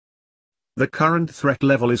The current threat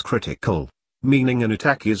level is critical, meaning an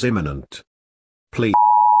attack is imminent. Please.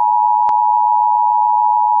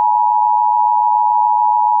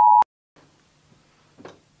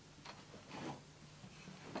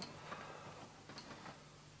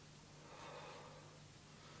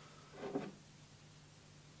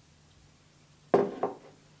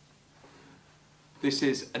 This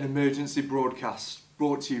is an emergency broadcast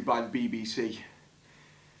brought to you by the BBC.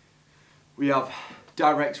 We have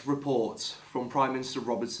direct reports from Prime Minister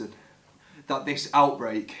Robertson that this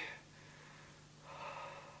outbreak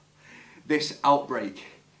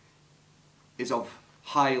is of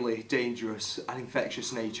highly dangerous and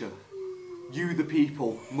infectious nature. You, the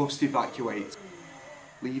people, must evacuate.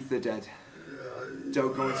 Leave the dead.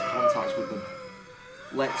 Don't go into contact with them.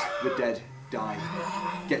 Let the dead die.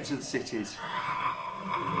 Get to the cities.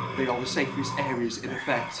 They are the safest areas in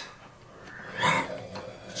effect.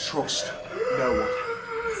 Trust no one.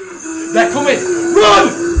 They're coming! Run!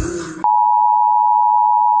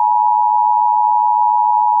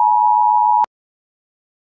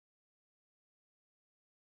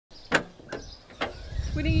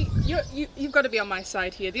 Winnie, you've got to be on my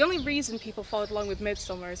side here. The only reason people followed along with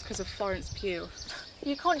Midsummer is because of Florence Pugh.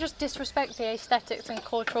 You can't just disrespect the aesthetics and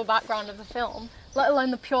cultural background of the film, let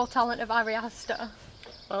alone the pure talent of Ari Aster.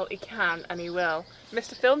 Well, he can, and he will.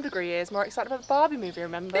 Mr. Film Degree is more excited about the Barbie movie,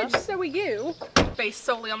 remember? Bitch, so are you. Based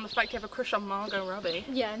solely on the fact you have a crush on Margot Robbie.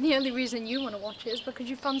 Yeah, and the only reason you want to watch it is because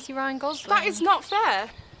you fancy Ryan Gosling. That is not fair.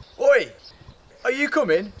 Oi! Are you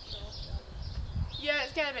coming? Yeah,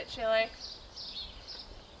 it's getting a bit chilly.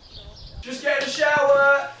 Just get in the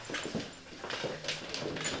shower!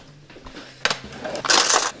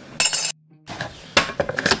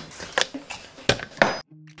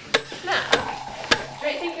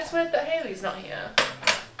 Don't you think it's weird that Hayley's not here?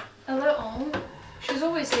 A little. She's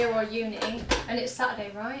always here or uni, and it's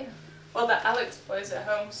Saturday, right? Well, that Alex boy's at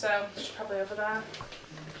home, so she's probably over there.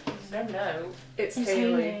 No. It's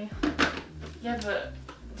Hayley. Yeah, but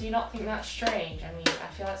do you not think that's strange? I mean, I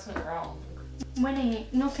feel like something's wrong. Winnie,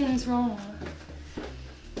 nothing's wrong.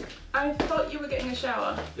 I thought you were getting a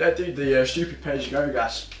shower. Yeah, dude, the stupid pay-as-you-go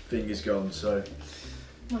gas thing is gone, so...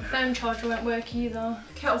 My phone charger won't work either.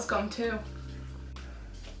 Kettle's gone too.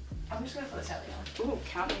 I'm just gonna put the telly on. Ooh,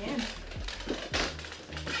 count me in.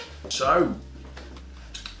 So,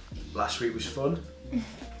 last week was fun.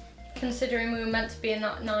 Considering we were meant to be in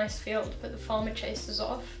that nice field, but the farmer chased us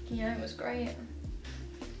off. Yeah, it was great.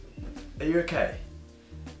 Are you okay?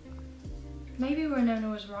 Maybe Renona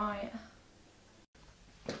was right.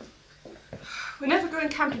 We're never going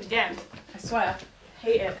camping again. I swear.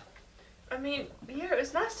 Hate it. I mean, yeah, it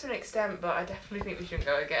was nice to an extent, but I definitely think we shouldn't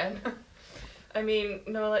go again. I mean,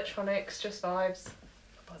 no electronics, just vibes.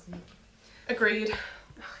 Pleasant. Agreed.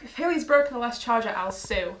 If Hayley's broken the last charger, I'll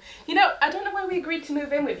sue. You know, I don't know why we agreed to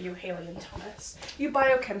move in with you, Hayley and Thomas. You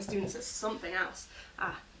biochem students are something else.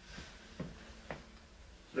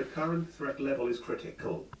 The current threat level is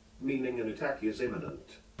critical, meaning an attack is imminent.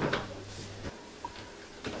 The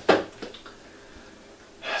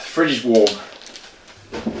fridge is warm.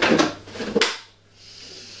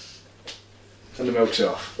 And the milk's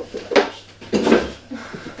off.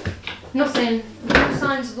 Nothing. No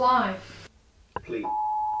signs of life. Please.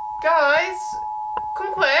 Guys,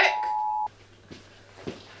 come quick!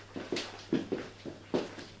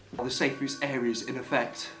 The safest areas in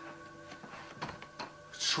effect.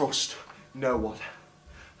 Trust no one.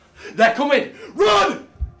 They're coming! Run!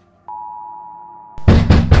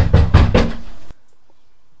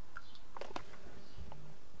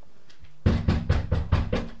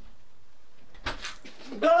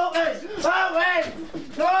 No,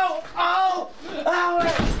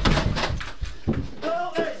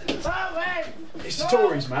 it's the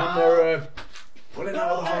Tories, man. They're pulling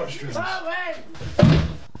out of the heartstrings.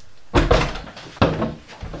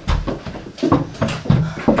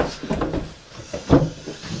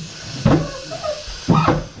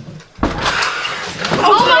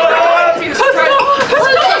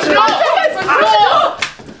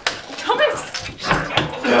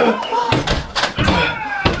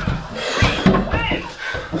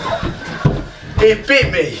 It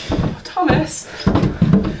bit me! Thomas,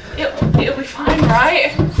 it'll be fine,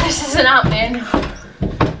 right? This isn't happening.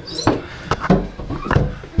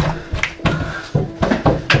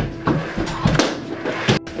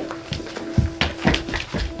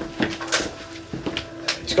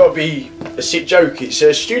 It's got to be a sick joke. It's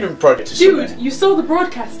a student project. Dude, you saw the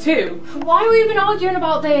broadcast too. Why are we even arguing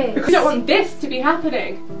about this? Because we don't want this to be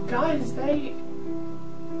happening. Guys, they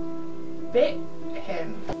bit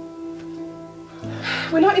him.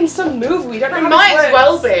 We're not in some movie, we don't know We how might this as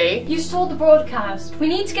well works. be. You saw the broadcast. We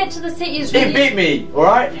need to get to the city as It beat me,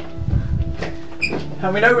 alright?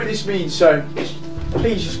 And we know what this means, so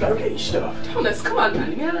please just go get your stuff. Thomas, come on,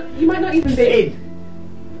 man. You might not even be. Fit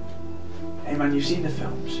in. Hey man, you've seen the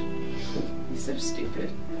films. You're so stupid.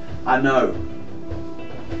 I know.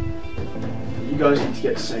 You guys need to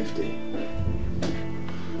get to safety.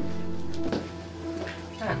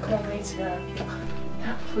 Dad, come on, we need to go.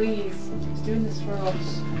 Dad, please. He's doing this for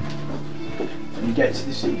us. When you get to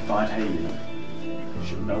the city, find Hayley.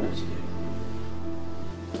 She'll know what to do.